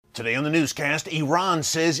Today on the newscast, Iran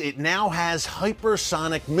says it now has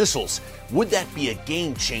hypersonic missiles. Would that be a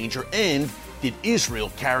game changer? And did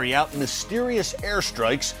Israel carry out mysterious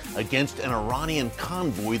airstrikes against an Iranian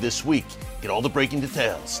convoy this week? Get all the breaking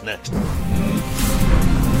details next.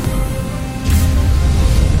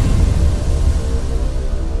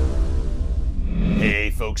 Hey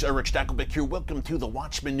folks, Eric Stakelbeck here. Welcome to the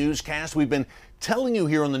Watchman Newscast. We've been telling you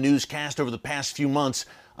here on the newscast over the past few months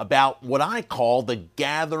about what I call the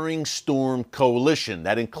Gathering Storm Coalition.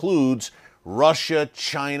 That includes Russia,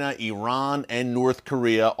 China, Iran, and North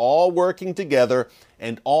Korea, all working together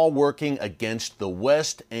and all working against the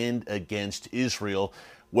West and against Israel.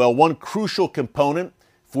 Well, one crucial component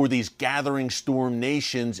for these Gathering Storm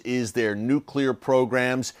nations is their nuclear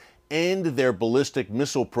programs and their ballistic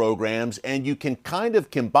missile programs, and you can kind of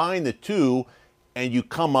combine the two and you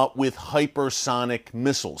come up with hypersonic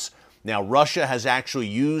missiles. Now, Russia has actually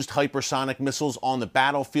used hypersonic missiles on the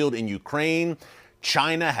battlefield in Ukraine.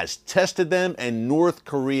 China has tested them, and North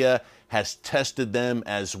Korea has tested them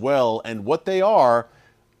as well. And what they are,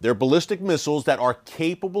 they're ballistic missiles that are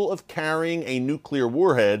capable of carrying a nuclear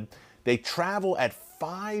warhead. They travel at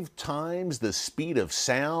 5 times the speed of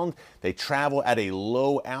sound. They travel at a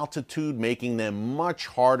low altitude, making them much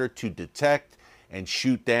harder to detect and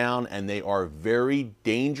shoot down, and they are very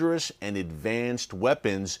dangerous and advanced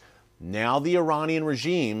weapons. Now the Iranian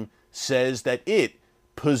regime says that it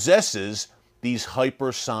possesses these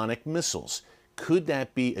hypersonic missiles. Could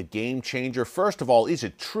that be a game changer? First of all, is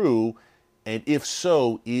it true? And if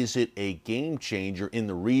so, is it a game changer in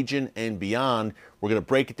the region and beyond? We're going to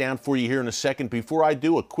break it down for you here in a second. Before I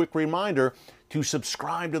do, a quick reminder to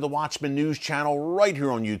subscribe to the Watchman News channel right here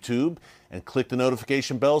on YouTube and click the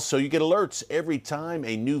notification bell so you get alerts every time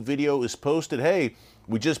a new video is posted. Hey,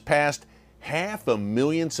 we just passed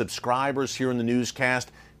 500,000 subscribers here in the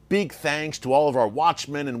newscast. Big thanks to all of our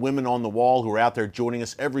watchmen and women on the wall who are out there joining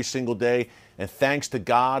us every single day. And thanks to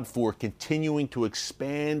God for continuing to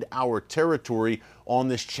expand our territory on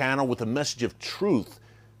this channel with a message of truth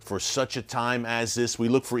for such a time as this. We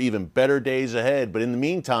look for even better days ahead. But in the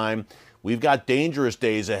meantime, we've got dangerous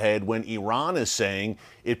days ahead when Iran is saying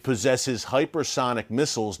it possesses hypersonic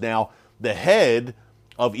missiles. Now, the head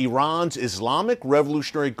of Iran's Islamic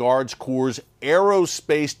Revolutionary Guards Corps'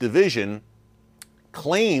 Aerospace Division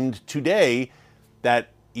claimed today that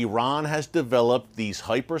Iran has developed these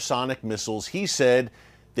hypersonic missiles. He said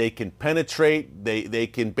they can penetrate, they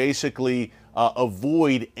can basically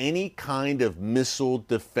avoid any kind of missile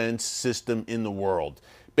defense system in the world.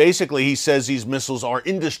 Basically, he says these missiles are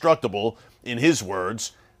indestructible, in his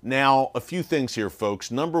words. Now, a few things here,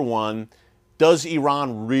 folks. Number one, does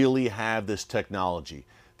Iran really have this technology?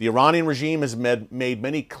 The Iranian regime has made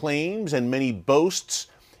many claims and many boasts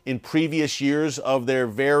in previous years of their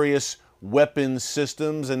various weapons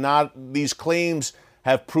systems, and these claims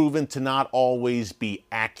have proven to not always be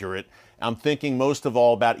accurate. I'm thinking most of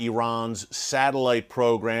all about Iran's satellite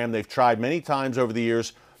program. They've tried many times over the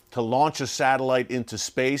years to launch a satellite into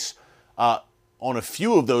space. On a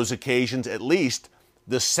few of those occasions, at least,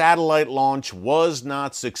 the satellite launch was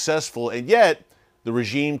not successful, and yet the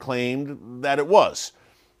regime claimed that it was.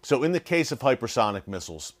 So in the case of hypersonic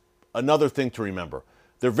missiles, another thing to remember,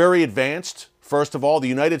 they're very advanced. First of all, the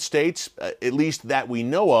United States, at least that we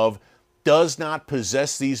know of, does not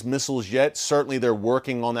possess these missiles yet. Certainly they're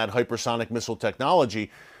working on that hypersonic missile technology.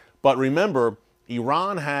 But remember,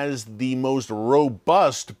 Iran has the most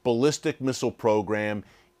robust ballistic missile program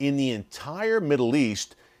in the entire Middle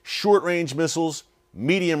East. Short-range missiles,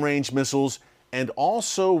 medium-range missiles, and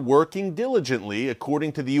also working diligently,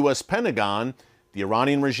 according to the U.S. Pentagon, the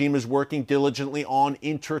Iranian regime is working diligently on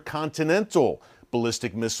intercontinental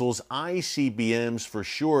ballistic missiles, ICBMs for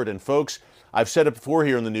short. And folks, I've said it before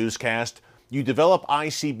here in the newscast, you develop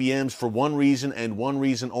ICBMs for one reason and one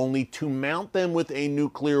reason only, to mount them with a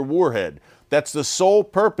nuclear warhead. That's the sole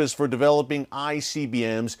purpose for developing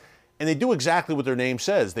ICBMs, and they do exactly what their name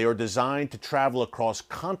says. They are designed to travel across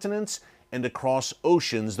continents and across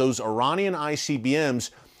oceans. Those Iranian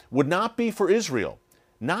ICBMs would not be for Israel,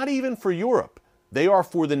 not even for Europe. They are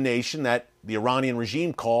for the nation that the Iranian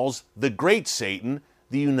regime calls the Great Satan,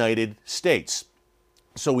 the United States.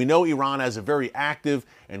 So we know Iran has a very active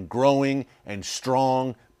and growing and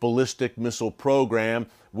strong ballistic missile program.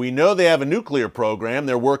 We know they have a nuclear program.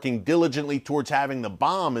 They're working diligently towards having the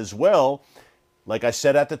bomb as well. Like I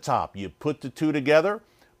said at the top, you put the two together,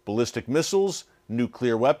 ballistic missiles,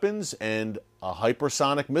 nuclear weapons, and a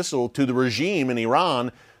hypersonic missile to the regime in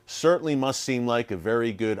Iran certainly must seem like a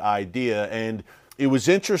very good idea. And it was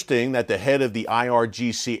interesting that the head of the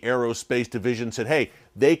IRGC Aerospace Division said, hey,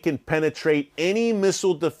 they can penetrate any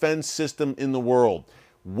missile defense system in the world.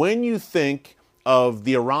 when you think of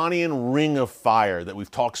the Iranian ring of fire that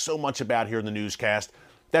we've talked so much about here in the newscast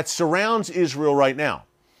that surrounds Israel right now.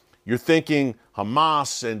 You're thinking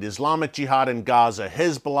Hamas and Islamic Jihad in Gaza,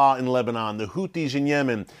 Hezbollah in Lebanon, the Houthis in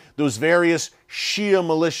Yemen, those various Shia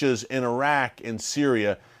militias in Iraq and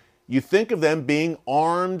Syria. You think of them being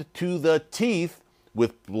armed to the teeth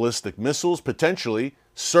with ballistic missiles, potentially,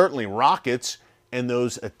 certainly rockets, and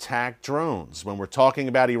those attack drones. When we're talking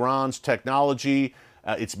about Iran's technology,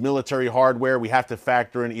 its military hardware, we have to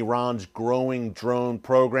factor in Iran's growing drone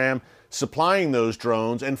program, supplying those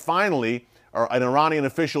drones. And finally, an Iranian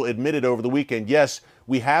official admitted over the weekend, yes,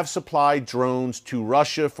 we have supplied drones to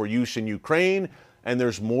Russia for use in Ukraine, and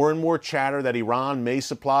there's more and more chatter that Iran may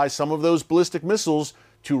supply some of those ballistic missiles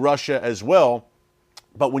to Russia as well.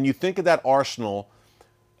 But when you think of that arsenal,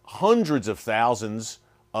 hundreds of thousands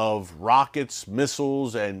of rockets,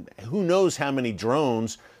 missiles, and who knows how many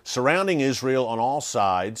drones surrounding Israel on all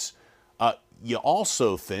sides, you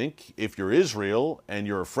also think, if you're Israel and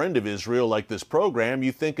you're a friend of Israel like this program,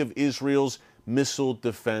 you think of Israel's missile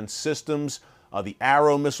defense systems, the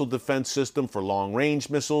Arrow missile defense system for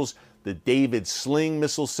long-range missiles, the David Sling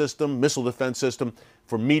missile defense system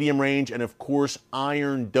for medium range, and of course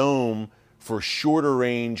Iron Dome for shorter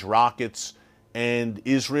range rockets, and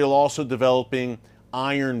Israel also developing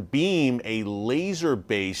Iron Beam, a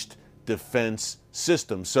laser-based defense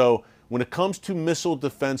system. So when it comes to missile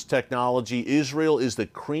defense technology, Israel is the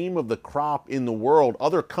cream of the crop in the world.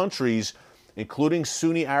 Other countries, including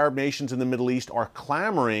Sunni Arab nations in the Middle East, are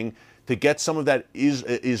clamoring to get some of that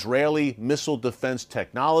Israeli missile defense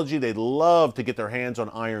technology. They'd love to get their hands on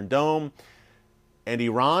Iron Dome. And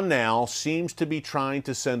Iran now seems to be trying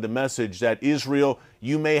to send a message that Israel,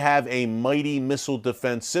 you may have a mighty missile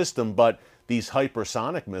defense system, but these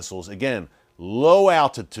hypersonic missiles, again, low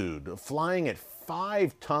altitude, flying at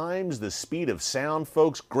 5 times the speed of sound,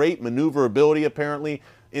 folks. Great maneuverability, apparently,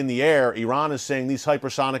 in the air. Iran is saying these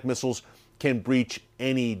hypersonic missiles can breach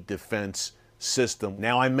any defense system.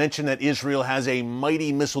 Now, I mentioned that Israel has a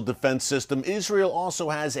mighty missile defense system. Israel also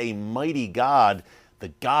has a mighty God, the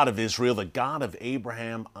God of Israel, the God of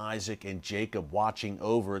Abraham, Isaac, and Jacob watching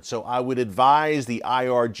over it. So I would advise the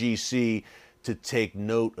IRGC to take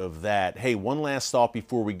note of that. Hey, one last thought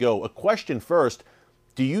before we go. A question first.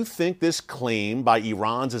 Do you think this claim by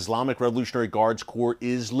Iran's Islamic Revolutionary Guards Corps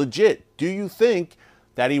is legit? Do you think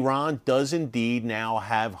that Iran does indeed now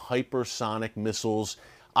have hypersonic missiles?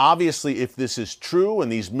 Obviously, if this is true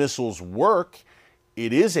and these missiles work,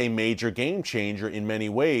 it is a major game changer in many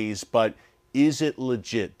ways, but is it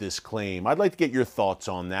legit, this claim? I'd like to get your thoughts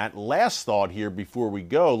on that. Last thought here before we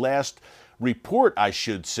go, last report, I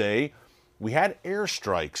should say, we had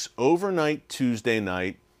airstrikes overnight Tuesday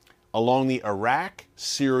night along the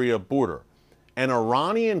Iraq-Syria border. An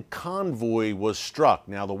Iranian convoy was struck.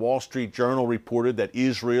 Now, the Wall Street Journal reported that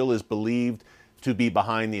Israel is believed to be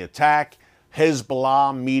behind the attack.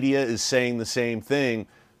 Hezbollah media is saying the same thing.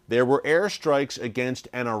 There were airstrikes against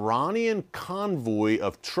an Iranian convoy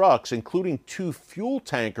of trucks, including 2 fuel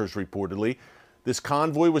tankers, reportedly. This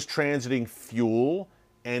convoy was transiting fuel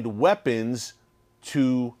and weapons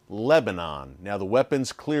to Lebanon. Now, the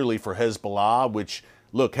weapons clearly for Hezbollah, which,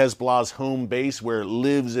 look, Hezbollah's home base where it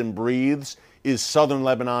lives and breathes is southern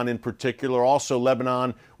Lebanon in particular, also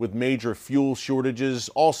Lebanon with major fuel shortages,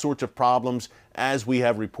 all sorts of problems, as we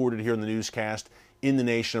have reported here in the newscast, in the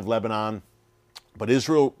nation of Lebanon. But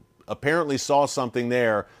Israel apparently saw something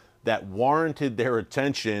there that warranted their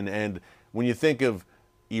attention. And when you think of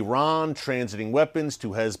Iran transiting weapons to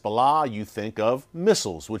Hezbollah, you think of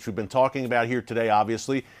missiles, which we've been talking about here today,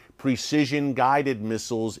 obviously. Precision-guided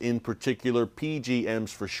missiles, in particular PGMs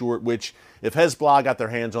for short, which if Hezbollah got their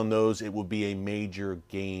hands on those, it would be a major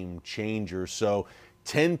game changer. So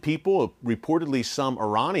 10 people, reportedly some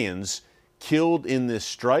Iranians, killed in this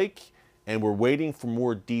strike, and we're waiting for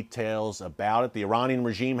more details about it. The Iranian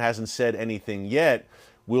regime hasn't said anything yet.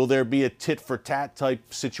 Will there be a tit-for-tat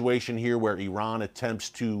type situation here where Iran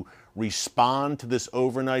attempts to respond to this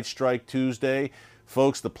overnight strike Tuesday?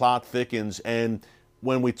 Folks, the plot thickens. And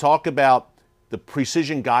when we talk about the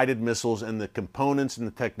precision-guided missiles and the components and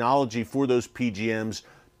the technology for those PGMs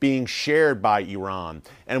being shared by Iran,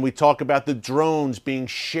 and we talk about the drones being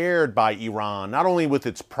shared by Iran, not only with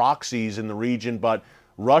its proxies in the region, but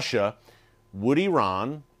Russia, would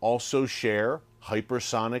Iran also share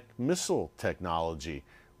hypersonic missile technology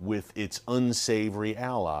with its unsavory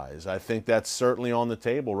allies? I think that's certainly on the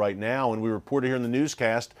table right now, and we reported here in the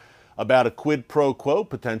newscast about a quid pro quo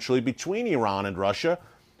potentially between Iran and Russia,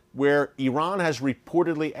 where Iran has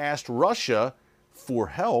reportedly asked Russia for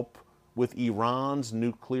help with Iran's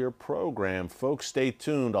nuclear program. Folks, stay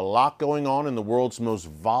tuned. A lot going on in the world's most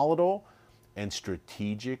volatile and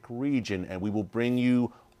strategic region, and we will bring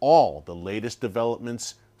you all the latest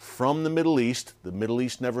developments from the Middle East. The Middle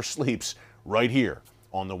East never sleeps, right here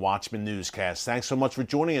on the Watchman Newscast. Thanks so much for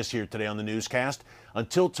joining us here today on the Newscast.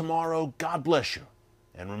 Until tomorrow, God bless you.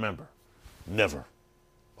 And remember, never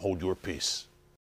hold your peace.